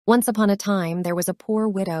Once upon a time, there was a poor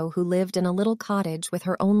widow who lived in a little cottage with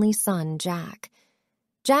her only son, Jack.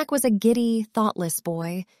 Jack was a giddy, thoughtless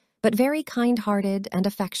boy, but very kind-hearted and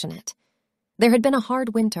affectionate. There had been a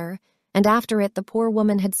hard winter, and after it the poor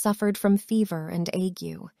woman had suffered from fever and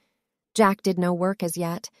ague. Jack did no work as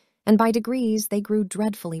yet, and by degrees they grew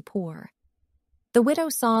dreadfully poor. The widow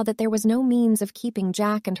saw that there was no means of keeping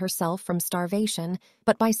Jack and herself from starvation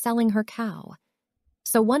but by selling her cow.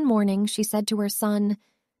 So one morning she said to her son,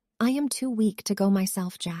 "I am too weak to go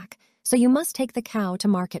myself, Jack, so you must take the cow to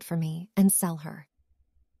market for me and sell her."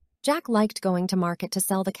 Jack liked going to market to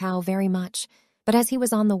sell the cow very much, but as he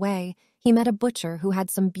was on the way, he met a butcher who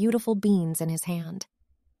had some beautiful beans in his hand.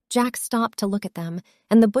 Jack stopped to look at them,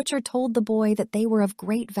 and the butcher told the boy that they were of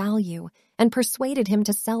great value and persuaded him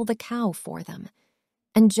to sell the cow for them.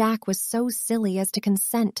 And Jack was so silly as to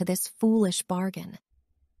consent to this foolish bargain.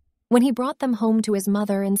 When he brought them home to his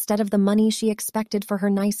mother instead of the money she expected for her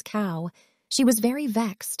nice cow, she was very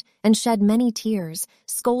vexed and shed many tears,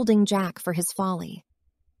 scolding Jack for his folly.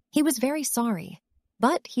 He was very sorry,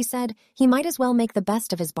 but, he said, he might as well make the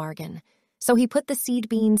best of his bargain. So he put the seed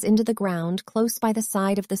beans into the ground close by the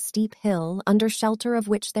side of the steep hill under shelter of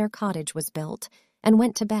which their cottage was built, and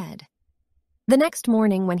went to bed. The next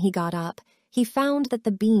morning when he got up, he found that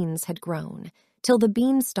the beans had grown, till the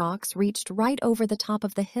beanstalks reached right over the top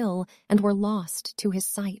of the hill and were lost to his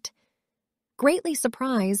sight. Greatly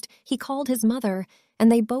surprised, he called his mother,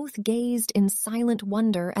 and they both gazed in silent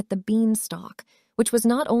wonder at the beanstalk, which was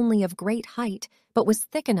not only of great height, but was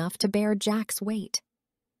thick enough to bear Jack's weight.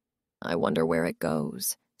 "I wonder where it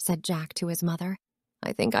goes," said Jack to his mother.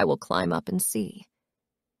 "I think I will climb up and see."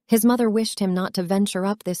 His mother wished him not to venture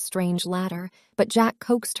up this strange ladder, but Jack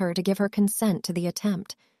coaxed her to give her consent to the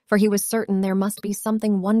attempt, for he was certain there must be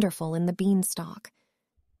something wonderful in the beanstalk.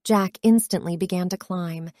 Jack instantly began to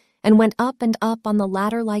climb, and went up and up on the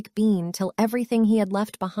ladder-like beam till everything he had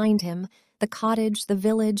left behind him, the cottage, the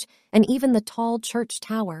village, and even the tall church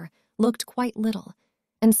tower, looked quite little,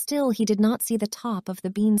 and still he did not see the top of the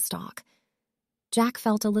beanstalk. Jack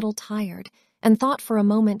felt a little tired, and thought for a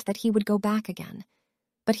moment that he would go back again.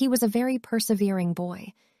 But he was a very persevering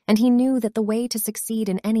boy, and he knew that the way to succeed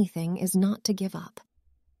in anything is not to give up.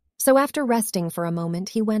 So after resting for a moment,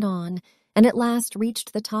 he went on, and at last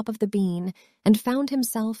reached the top of the bean, and found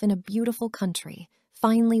himself in a beautiful country,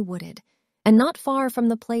 finely wooded, and not far from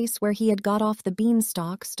the place where he had got off the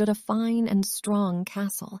beanstalk stood a fine and strong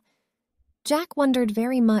castle. Jack wondered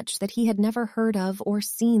very much that he had never heard of or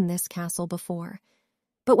seen this castle before.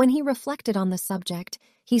 But when he reflected on the subject,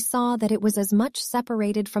 he saw that it was as much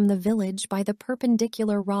separated from the village by the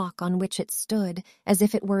perpendicular rock on which it stood as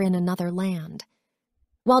if it were in another land.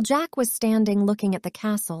 While Jack was standing looking at the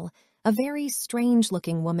castle, a very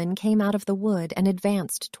strange-looking woman came out of the wood and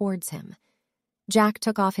advanced towards him. Jack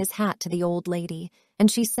took off his hat to the old lady,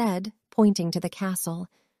 and she said, pointing to the castle,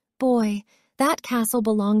 "Boy, that castle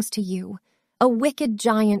belongs to you. A wicked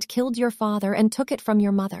giant killed your father and took it from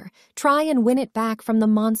your mother. Try and win it back from the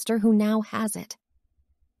monster who now has it."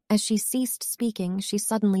 As she ceased speaking, she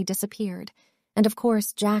suddenly disappeared, and of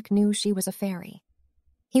course Jack knew she was a fairy.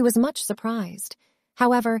 He was much surprised.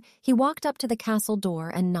 However, he walked up to the castle door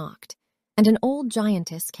and knocked, and an old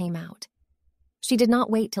giantess came out. She did not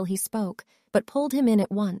wait till he spoke, but pulled him in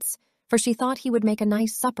at once, for she thought he would make a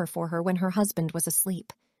nice supper for her when her husband was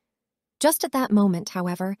asleep. Just at that moment,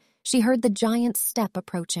 however, she heard the giant's step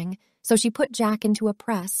approaching, so she put Jack into a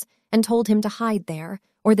press and told him to hide there,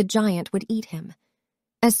 or the giant would eat him.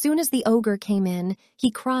 As soon as the ogre came in, he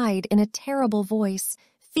cried in a terrible voice,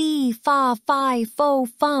 "Fee, fa, fi, fo,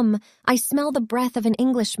 fum, I smell the breath of an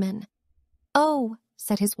Englishman." "Oh,"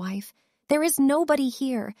 said his wife, "there is nobody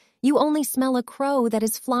here. You only smell a crow that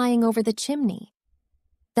is flying over the chimney."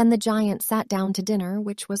 Then the giant sat down to dinner,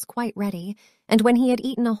 which was quite ready, and when he had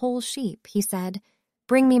eaten a whole sheep, he said,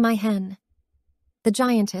 "Bring me my hen." The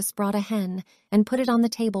giantess brought a hen and put it on the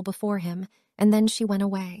table before him, and then she went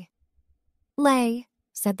away. "Lay,"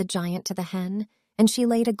 said the giant to the hen, and she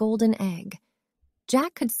laid a golden egg.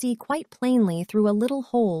 Jack could see quite plainly through a little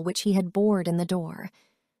hole which he had bored in the door.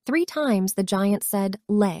 3 times the giant said,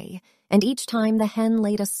 "Lay," and each time the hen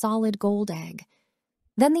laid a solid gold egg.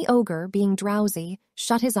 Then the ogre, being drowsy,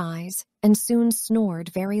 shut his eyes and soon snored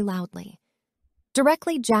very loudly.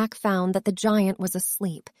 Directly Jack found that the giant was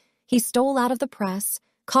asleep, he stole out of the press,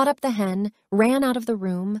 caught up the hen, ran out of the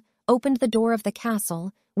room, opened the door of the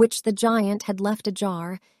castle, which the giant had left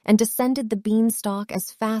ajar, and descended the beanstalk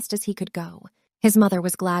as fast as he could go. His mother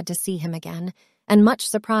was glad to see him again, and much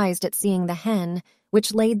surprised at seeing the hen,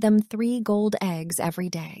 which laid them 3 gold eggs every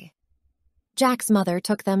day. Jack's mother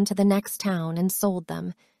took them to the next town and sold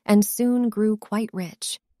them, and soon grew quite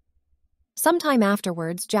rich. Sometime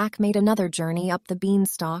afterwards, Jack made another journey up the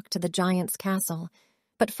Beanstalk to the giant's castle,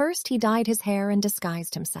 but first he dyed his hair and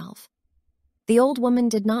disguised himself. The old woman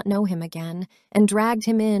did not know him again and dragged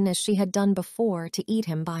him in as she had done before to eat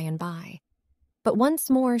him by and by. But once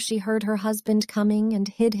more she heard her husband coming and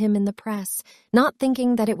hid him in the press, not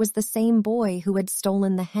thinking that it was the same boy who had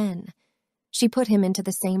stolen the hen. She put him into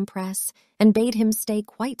the same press and bade him stay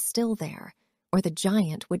quite still there, or the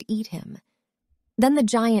giant would eat him. Then the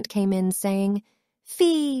giant came in, saying,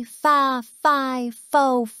 "Fee, fa, fi,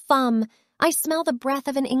 fo, fum, I smell the breath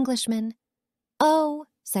of an Englishman." "Oh,"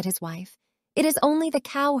 said his wife, "it is only the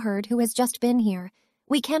cowherd who has just been here.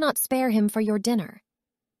 We cannot spare him for your dinner."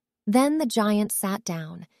 Then the giant sat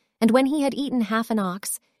down, and when he had eaten half an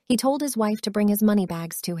ox, he told his wife to bring his money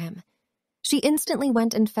bags to him. She instantly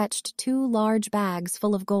went and fetched 2 large bags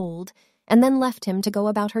full of gold, and then left him to go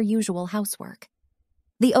about her usual housework.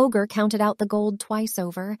 The ogre counted out the gold twice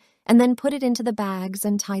over, and then put it into the bags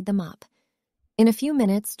and tied them up. In a few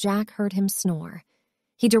minutes, Jack heard him snore.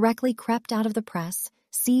 He directly crept out of the press,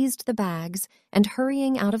 seized the bags, and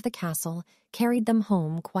hurrying out of the castle, carried them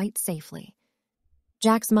home quite safely.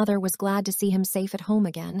 Jack's mother was glad to see him safe at home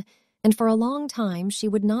again, and for a long time she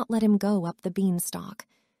would not let him go up the beanstalk.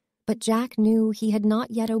 But Jack knew he had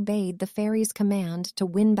not yet obeyed the fairy's command to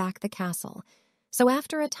win back the castle, so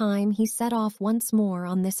after a time he set off once more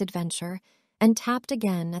on this adventure and tapped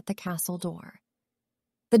again at the castle door.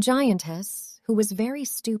 The giantess, who was very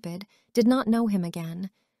stupid, did not know him again,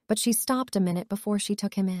 but she stopped a minute before she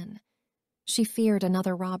took him in. She feared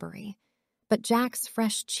another robbery, but Jack's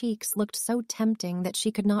fresh cheeks looked so tempting that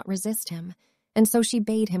she could not resist him, and so she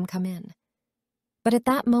bade him come in. But at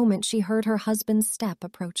that moment she heard her husband's step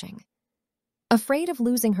approaching. Afraid of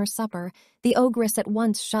losing her supper, the ogress at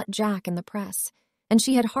once shut Jack in the press, and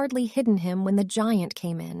she had hardly hidden him when the giant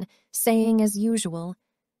came in, saying as usual,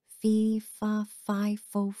 "Fee, fa, fi,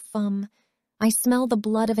 fo, fum, I smell the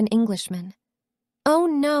blood of an Englishman." "Oh,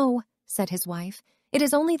 no," said his wife, "it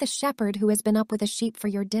is only the shepherd who has been up with a sheep for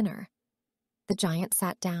your dinner." The giant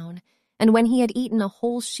sat down, and when he had eaten a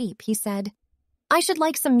whole sheep, he said, "I should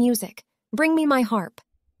like some music. Bring me my harp."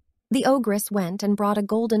 The ogress went and brought a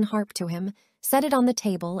golden harp to him, set it on the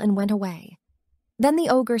table, and went away. Then the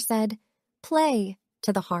ogre said, "Play,"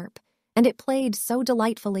 to the harp, and it played so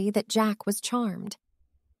delightfully that Jack was charmed.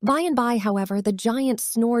 By and by, however, the giant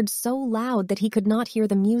snored so loud that he could not hear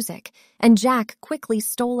the music, and Jack quickly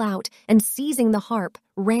stole out and, seizing the harp,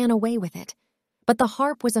 ran away with it. But the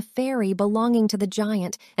harp was a fairy belonging to the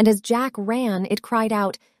giant, and as Jack ran, it cried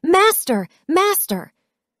out, "Master! Master!"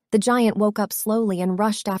 The giant woke up slowly and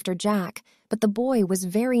rushed after Jack, but the boy was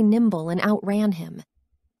very nimble and outran him.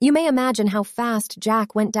 You may imagine how fast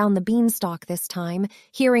Jack went down the beanstalk this time,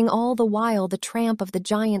 hearing all the while the tramp of the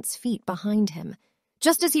giant's feet behind him.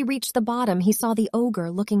 Just as he reached the bottom, he saw the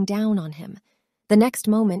ogre looking down on him. The next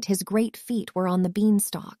moment, his great feet were on the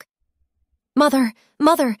beanstalk. "Mother!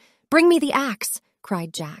 Mother! Bring me the axe!"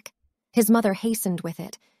 cried Jack. His mother hastened with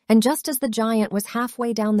it, and just as the giant was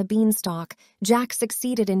halfway down the beanstalk, Jack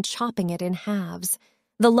succeeded in chopping it in halves.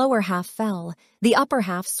 The lower half fell, the upper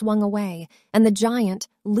half swung away, and the giant,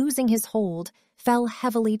 losing his hold, fell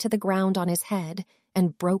heavily to the ground on his head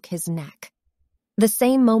and broke his neck. The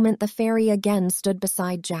same moment the fairy again stood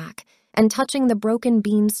beside Jack, and touching the broken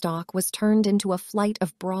beanstalk was turned into a flight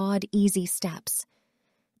of broad, easy steps.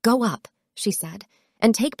 "Go up," she said,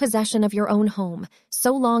 "and take possession of your own home,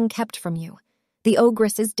 so long kept from you. The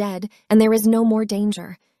ogress is dead, and there is no more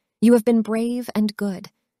danger. You have been brave and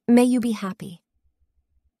good. May you be happy."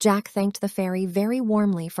 Jack thanked the fairy very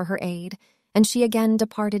warmly for her aid, and she again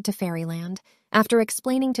departed to fairyland, after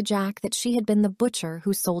explaining to Jack that she had been the butcher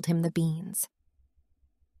who sold him the beans.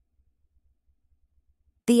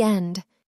 The end.